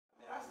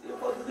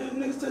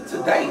them niggas to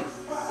today.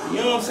 You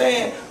know what I'm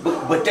saying?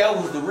 But that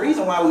was the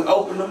reason why we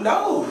opened them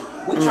doors.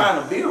 We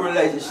trying to build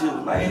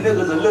relationships, man.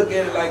 Niggas will look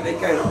at it like they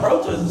can't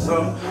approach us or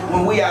something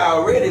when we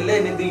already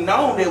letting it be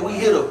known that we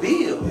hit a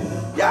bill.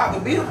 Y'all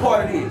can be a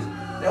part of this.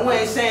 Then we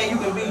ain't saying you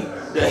can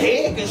be the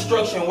head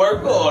construction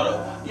worker or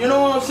the, you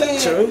know what I'm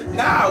saying? True.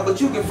 Nah, but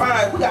you can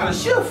find, we got a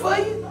shift for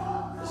you.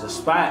 It's a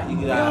spot.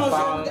 You gotta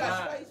follow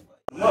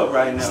I'm up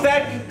right now.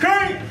 Stack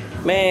crank.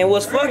 Man,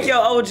 was fuck your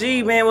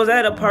OG, man? Was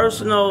that a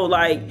personal,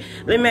 like,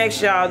 let me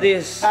ask y'all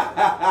this.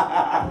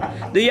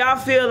 Do y'all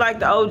feel like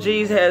the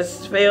OGs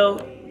has failed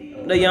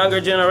the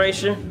younger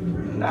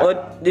generation? Nah.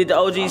 Or did the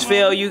OGs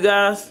fail you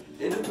guys?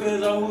 It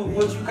depends on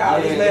what you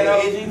call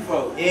this OG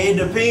for. It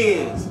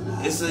depends.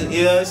 It's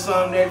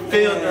something that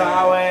filters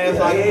our ass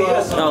like a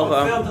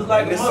motherfucker. Filters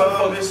like a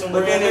motherfucker.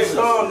 But then there's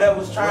some that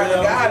was trying to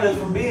guide us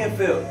from being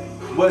filtered.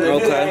 But the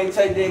nigga ain't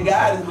take their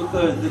guidance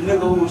because the nigga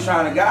who was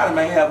trying to guide him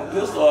ain't have a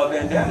pistol or a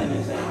bandana in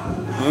his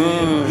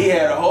hand. He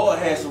had a hard,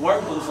 had some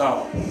work boots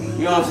on.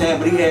 You know what I'm saying?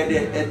 But he had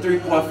that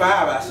 3.5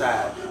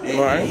 outside.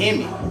 That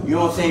Hemi. You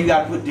know what I'm saying? You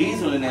gotta put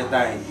diesel in that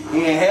thing.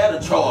 He ain't had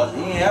a charge.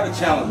 He ain't had a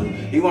Challenger.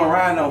 He wasn't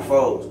riding no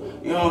foes.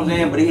 You know what I'm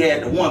saying? But he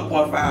had the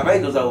 1.5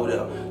 acres over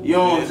there. You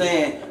know what I'm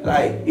saying?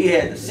 Like, he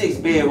had the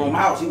 6-bedroom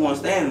house. He wasn't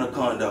staying in a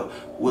condo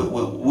with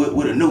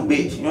a new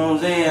bitch. You know what I'm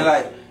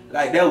saying?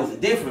 Like that was the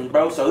difference,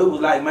 bro. So it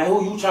was like, man,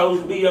 who you chose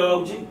to be your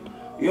OG?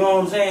 You know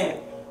what I'm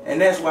saying?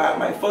 And that's why,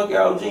 man, fuck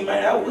your OG,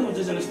 man. We was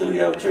just in the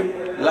studio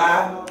tripping,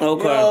 live.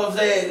 Okay. You know what I'm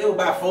saying? It was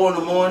about 4 in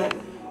the morning,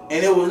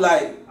 and it was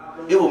like,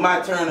 it was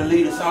my turn to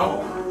lead a song.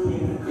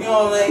 You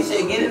know what I'm saying?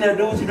 Shit, get in there,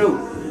 do what you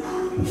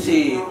do.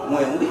 Shit,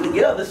 when we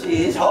together, shit,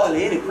 it's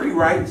hardly any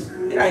pre-writes.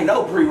 It ain't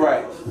no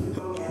pre-writes. So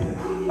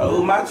it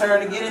was my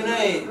turn to get in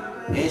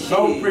there, and shit.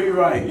 No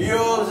pre-write. You know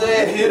what I'm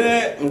saying? Hear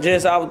that?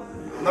 Just out.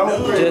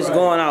 No, just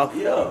going out.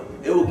 Yeah,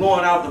 it was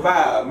going out the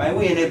vibe, man.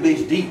 We in that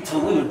bitch deep too.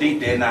 We was deep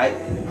that night.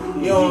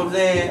 You know what I'm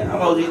saying?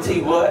 I'm OG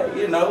Tboy,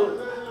 you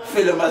know,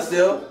 feeling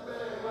myself.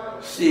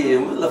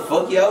 Shit, what the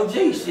fuck your OG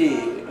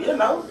shit, you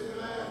know?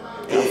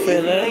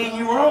 If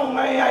you wrong,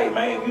 man, hey,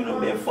 man, if you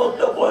done been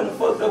fucked up or in a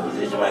fucked up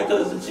position, man,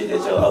 because of some shit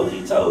that your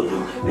OG told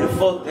you, then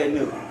fuck that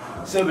nigga.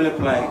 Simple and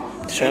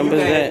plain. Simple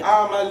as that.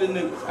 All my little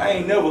niggas, I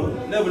ain't never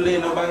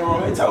let nobody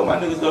wrong. They told my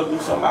niggas go do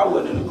something I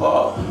wasn't in the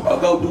car, or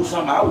go do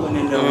something I wasn't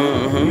in there.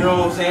 You know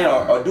what I'm saying?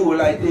 Or do it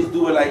like this,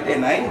 do it like that,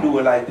 and I ain't do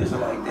it like this or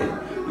like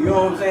that. You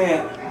know what I'm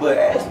saying? But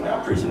ask me,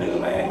 I'm preaching niggas,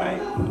 man.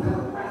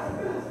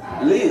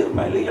 Live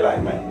your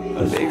life,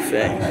 man. Big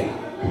fact.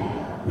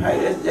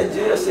 Hey, that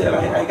jail cell,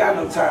 I ain't got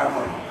no time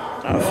on it.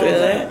 I feel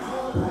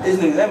that. This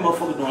nigga, that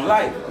motherfucker doing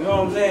life. You know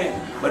what I'm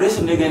saying? But this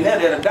a nigga in there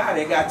that'll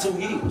die, that got 2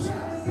 years.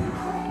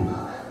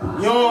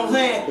 You know what I'm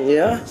saying?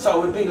 Yeah.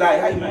 So it be like,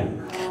 hey man.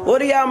 What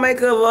do y'all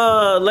make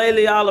of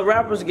lately all the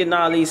rappers getting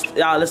all this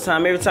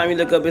time? Every time you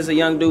look up, it's a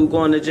young dude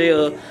going to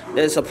jail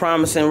that's a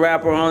promising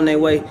rapper on their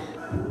way.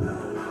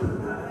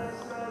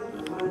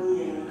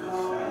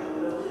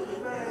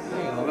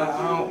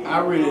 I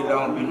really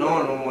don't be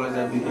knowing the ones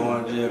that be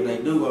going to jail. If they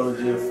do go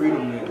to jail,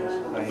 freedom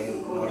niggas. Like, you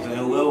know what I'm saying?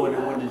 Whoever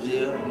they went to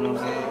jail, you know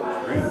what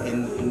I'm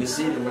saying? In the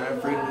city, man,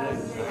 freedom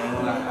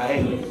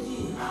niggas.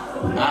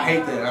 I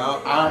hate that.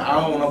 I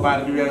don't want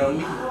nobody to do that on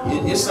me.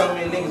 It's so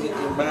many niggas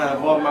that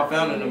behind bars, my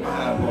family in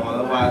behind bars.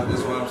 Otherwise,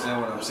 that's what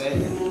I'm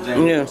saying.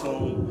 James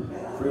Tune,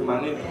 free my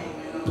nigga.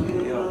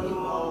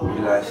 Yeah.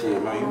 Be like,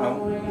 shit, man, you know.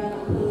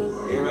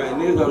 Everybody,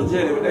 niggas go to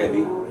jail every day, B.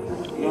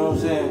 You know what I'm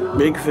saying?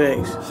 Big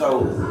facts.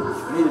 So,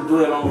 me to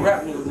dwell on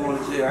rap niggas going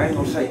to jail, I ain't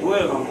gonna say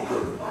dwell on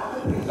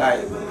it.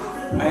 Like,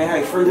 man,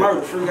 hey, free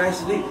murder, free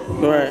gangsta deep. You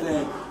know what I'm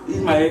saying?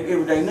 These my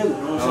everyday niggas, you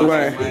know what I'm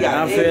saying? Right,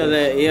 I feel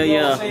that, yeah, you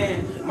know what I'm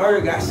saying?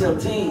 Murder got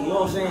 17, you know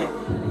what I'm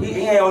saying?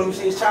 He ain't even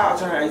see his child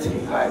turn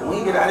 18. Like, when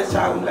he get out, his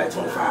child will be like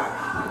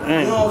 25.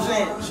 You know what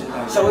I'm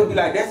saying? So it be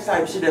like, that's the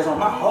type of shit that's on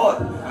my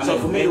heart. So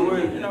for me to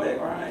worry in the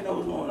background, I know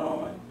what's going on,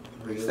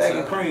 man.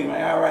 Stacking cream,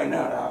 man, all right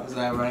now, dog. It's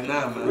like right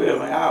now, man. For real,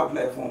 man, all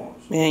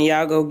platforms. Man,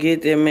 y'all go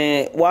get them,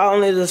 man. Why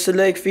only the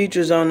select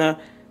features on there?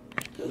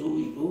 Cause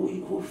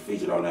who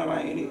featured on that,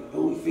 man?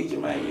 Who we featured,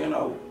 man, you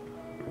know?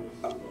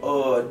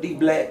 D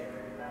Black,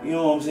 you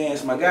know what I'm saying?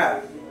 It's my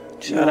guy.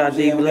 Shout out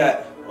D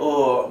Black.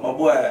 My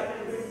boy,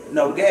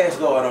 the gas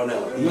guard on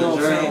there. You know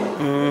what I'm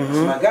saying?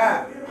 It's my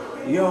guy.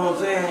 You know what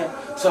I'm saying?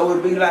 So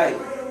it be like,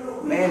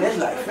 man, that's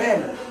like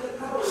family.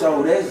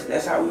 So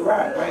that's how we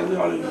ride, right? We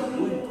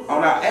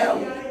on our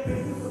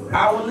album,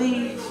 our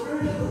leads.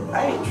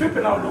 I ain't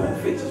tripping on doing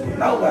features with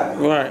nobody.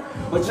 Right.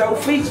 But your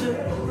feature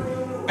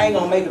ain't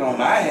gonna make it on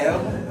my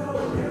album.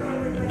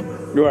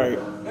 Right. You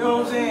know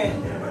what I'm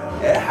saying?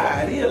 That's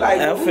how it is. Like,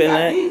 me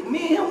and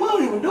him, we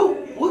don't even do.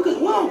 We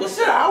don't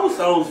consider our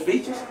songs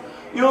features.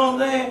 You know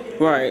what I'm saying?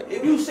 Right.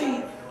 If you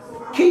see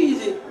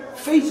Keezy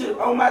featured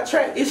on my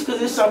track, it's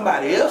because it's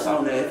somebody else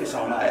on there if it's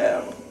on my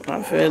album.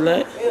 I feel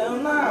that. Hell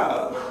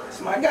nah.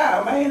 It's my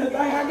guy, man. The thing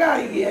I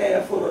got, you get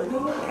half for it.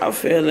 I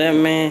feel that,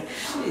 man.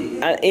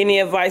 Any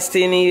advice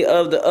to any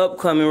of the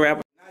upcoming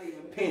rappers? Not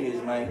even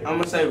pennies, man. I'm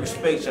gonna say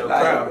respect your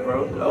crowd,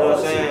 bro. You know what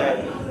I'm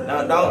saying?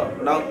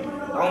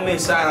 Don't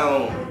miss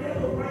out on.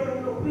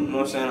 You know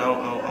what I'm saying,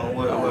 on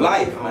what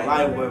life, on man.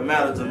 life, what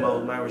matters the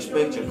most, man.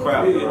 Respect your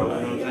crowd, bro. You know what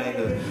I'm saying?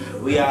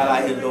 Cause we all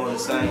out here doing the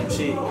same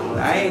shit.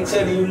 I ain't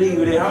telling you leave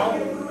it at home.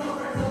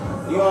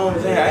 You know what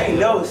I'm saying? I ain't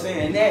never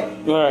saying that.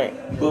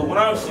 Right. But what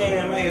I'm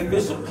saying, man, if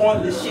it's a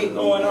pointless shit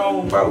going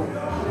on, bro,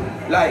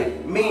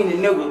 like me and the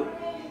nigga,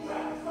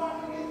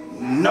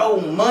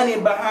 no money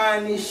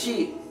behind this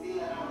shit,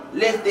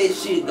 let that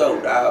shit go,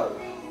 dog.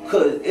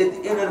 Cause at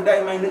the end of the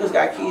day, man, niggas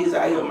got kids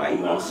out here, man.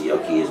 You wanna see your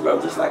kids,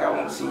 bro, just like I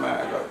wanna see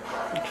mine, bro.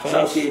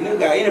 So shit, nigga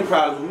got any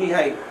problem with me,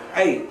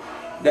 hey,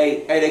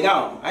 they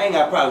gone. I ain't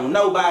got a problem with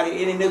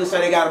nobody. Any nigga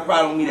say they got a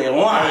problem with me, they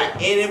lying.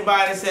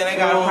 Anybody say they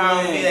got a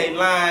problem with me, they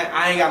lying.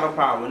 I ain't got no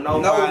problem with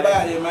nobody.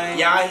 Nobody, man.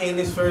 Y'all hearing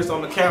this first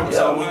on the camera,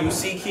 so when you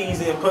see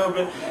Keezy in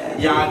public,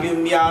 y'all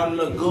giving me all them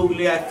little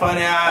googly,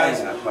 funny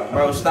eyes.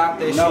 Bro, stop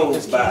that shit,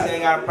 cause Keezy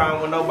ain't got a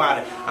problem with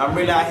nobody. I'm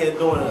really out here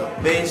doing the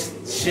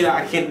best shit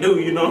I can do,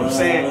 you know what I'm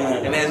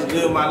saying? And that's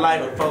good in my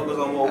life and focus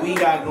on what we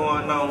got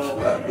going on,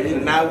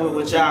 and not with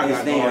what y'all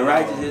got going on.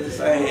 Righteous at the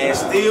same time. And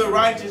still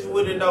righteous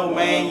with it though,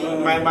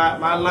 man.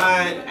 My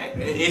line,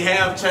 it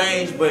have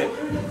changed, but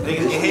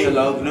niggas It's still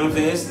low, you know what I'm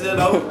saying? It's still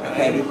low. I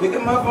can't be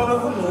picking my phone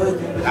up from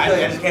the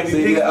I just can't be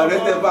picking up. up.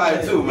 That's that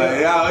body too,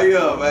 man.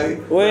 Yeah,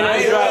 man.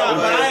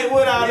 I ain't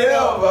with all that.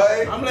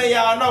 Yeah, man. I'm letting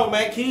y'all know,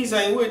 man. Keys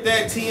ain't with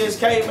that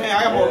TSK, man.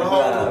 I'm on the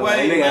whole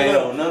wave, man.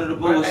 Look, none of the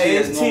bullshit. Hey,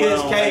 it's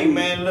TSK,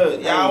 man.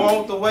 Look, y'all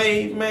want the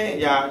wave, man.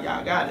 Y'all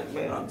got it,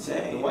 man. I'm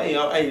saying. The wave,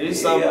 hey, this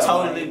is something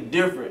totally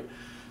different.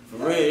 For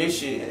real, this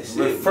shit is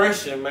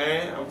refreshing,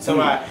 man. I'm talking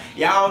about,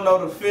 y'all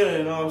know the feeling,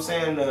 you know what I'm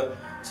saying?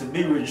 To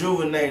be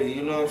rejuvenated,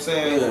 you know what I'm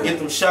saying? Yeah. Get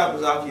them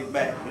shoppers off your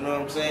back, you know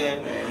what I'm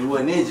saying? Man, you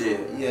wasn't in jail.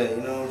 Yeah, you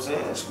know what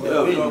I'm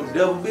saying?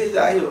 Double bitch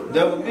out here.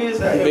 Double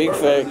biz out here. Big bro.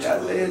 facts.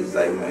 I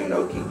say, man,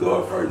 no, keep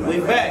going first. We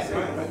back,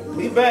 man.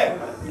 We back.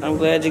 I'm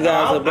glad you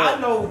guys are back. I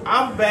know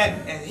I'm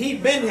back, and he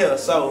been here,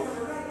 so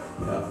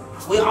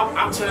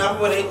I'm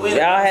telling you,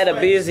 Y'all had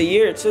a busy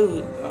year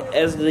too.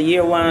 As the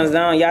year winds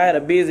down, y'all had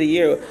a busy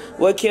year.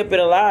 What kept it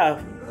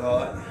alive?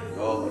 God.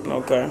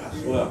 Okay.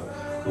 I swear.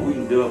 But we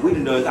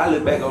done done. I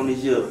look back on this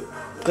year.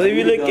 Cause if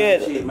you look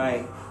at shit,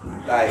 man,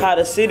 like how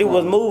the city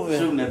was moving,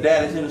 shooting the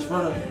daddies in the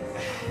sprinter.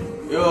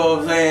 You know what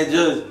I'm saying?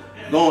 Just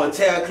going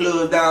tear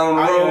clubs down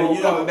the road,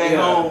 you coming back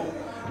home.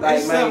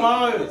 Like, man,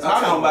 I'm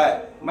talking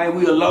about, man,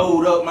 we'll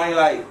load up, man,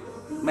 like,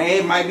 man,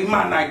 it might be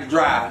my night to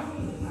drive.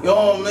 You know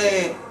what I'm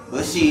saying?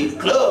 But shit, the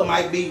club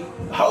might be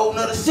a whole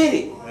nother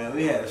city. Man,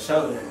 we had a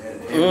show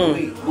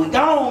every week. We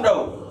gone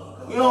though.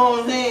 You know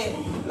what I'm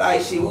saying?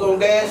 Like shit, we gonna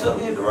gas up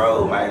hit the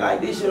road, man.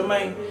 Like this shit,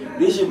 man.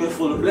 This shit been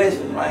full of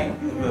blessings, man.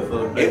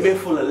 It been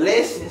full of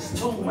lessons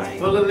too, man.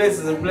 Full of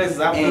lessons and blessings.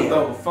 I flipped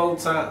over 4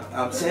 times.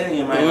 I'm telling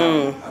you,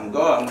 man. I'm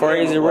God.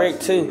 Crazy Rick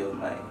too.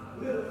 Man.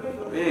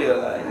 Yeah,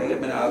 like nigga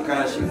been all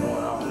kind of shit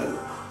going on,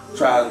 nigga.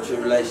 Trials and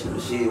tribulations,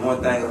 but shit.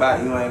 One thing about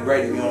it, you ain't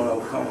great if you don't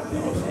overcome it. You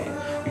know what I'm saying?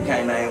 You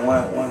can't name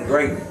one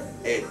great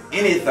at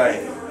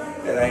anything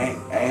that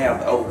ain't have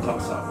to overcome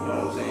something. You know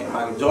what I'm saying?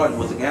 Michael Jordan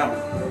was a gambler.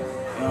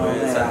 You know what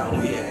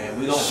I'm saying?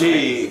 We gonna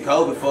shit,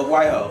 Kobe fuck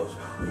white hoes.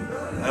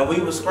 And we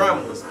was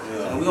scramblers.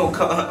 And we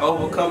gonna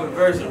overcome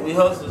adversity. We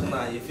hustlers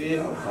now, you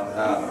feel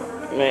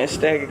me? man,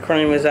 Stack of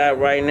Cream is out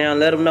right now.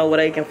 Let them know where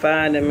they can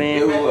find it,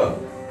 man.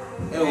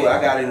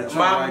 I got it in the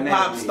trunk right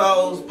now. Pop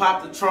stoves,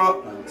 pop the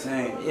trunk.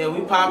 Yeah,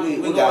 we pop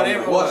it. We going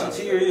everywhere.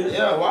 Washington.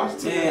 Yeah,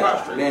 Washington.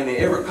 Pop Street. Then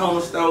every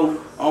corner store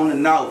on the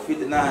north,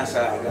 59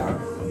 side got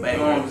it. You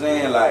know what I'm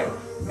saying? Like,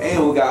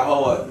 and we got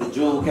hard, the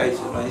jewel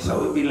cases, man.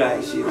 So it be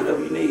like, shit,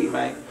 whatever you need,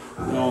 man.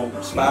 You know,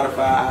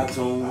 Spotify,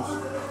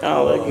 iTunes.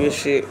 All that good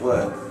shit.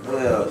 What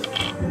else?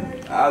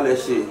 All that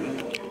shit.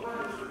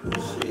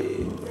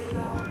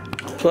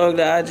 Shit. Plug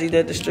the IG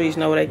that the streets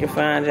know where they can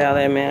find y'all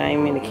at, man. I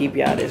ain't mean to keep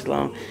y'all this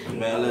long.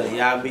 Man, look,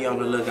 y'all be on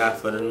the lookout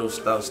for the new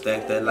stuff,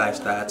 Stack That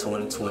Lifestyle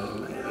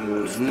 2020,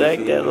 man.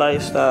 Stack That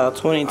Lifestyle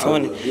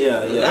 2020. Yeah.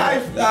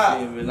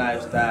 Lifestyle.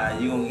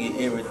 Lifestyle. You gonna get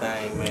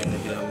everything, man, in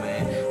here,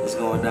 man. It's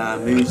going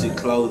down music,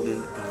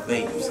 clothing,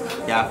 vapes.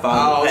 Y'all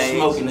follow the page.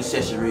 Smoking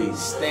accessories.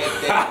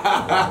 Stack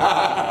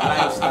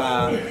That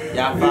Lifestyle.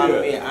 Y'all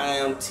follow me. I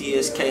am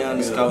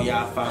TSK_.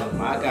 Y'all follow me.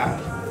 I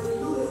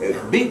got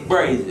it. Big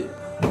Brazy.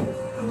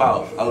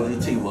 Boss.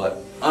 OG Tboy.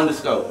 _ OG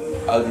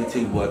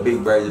Tboy. Big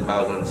Brazy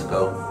Boss _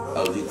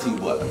 OG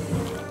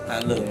Tboy. Now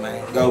look,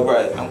 man. Go,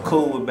 brother. I'm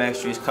cool with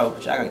Backstreet's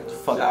coach. I got the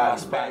fuck out of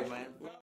my spot, man.